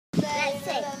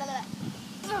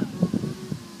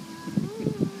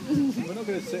We're not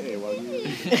going to sit here while you...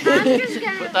 I'm just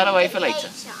going Put that away for later.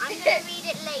 I'm going to read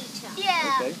it later.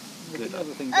 Yeah. Okay. Good.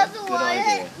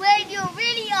 Otherwise, when you're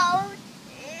really old...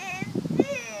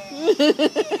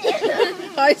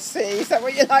 I see. Is that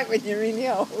what you like when you're really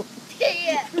old?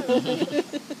 Yeah.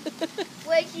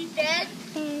 When she's dead,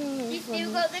 you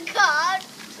still got the card.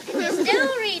 You're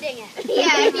still reading it.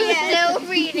 Yeah, you're still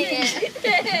reading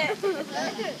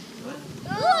it.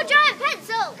 Oh, giant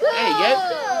pencil. There you go.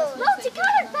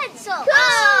 Multicoloured pencil. Cool.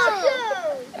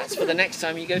 That's for the next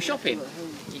time you go shopping.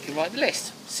 You can write the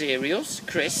list. Cereals,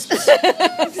 crisps, Oh,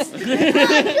 God,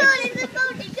 it's a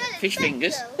multicoloured fish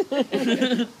fingers.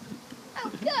 pencil.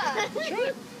 Oh, God.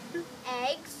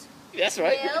 Eggs. That's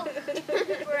right. Milk.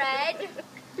 Bread.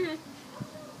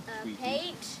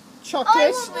 Paint.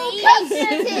 Chocolate.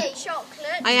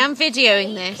 Chocolate. I am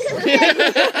videoing this.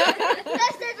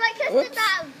 Custard, like custard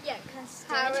down. Yeah,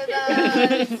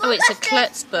 custard. Oh, it's a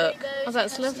klutz book. Oh,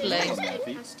 that's lovely.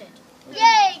 Custard.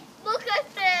 Yay! More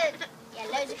custard. Yeah,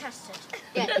 loads of custard.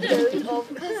 Yeah, loads of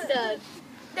custard.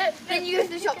 Then you go to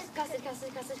the shops. Custard.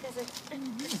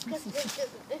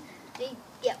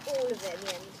 Yeah, all of it in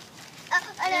the end.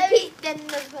 And then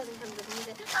another person comes up and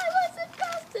says, I want some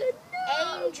custard. No.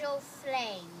 Angel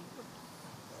flame.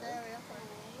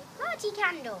 Party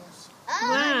candles.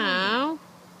 Wow.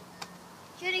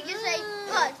 Should I just say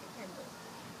party candles?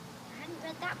 I hadn't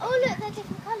read that. Oh look, they're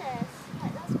different colours.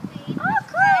 Like that's green. Oh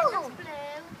cool. That's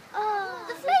blue. Oh,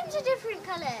 the flames are different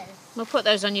colours. We'll put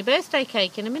those on your birthday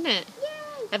cake in a minute.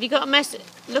 Yay. Have you got a message?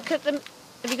 Look at them.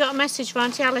 Have you got a message for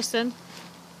Auntie Alison?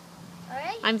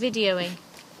 Alright. I'm videoing.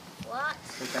 What?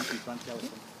 Say thank you to Auntie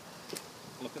Alison.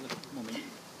 Look at the mummy.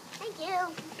 Thank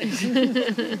you.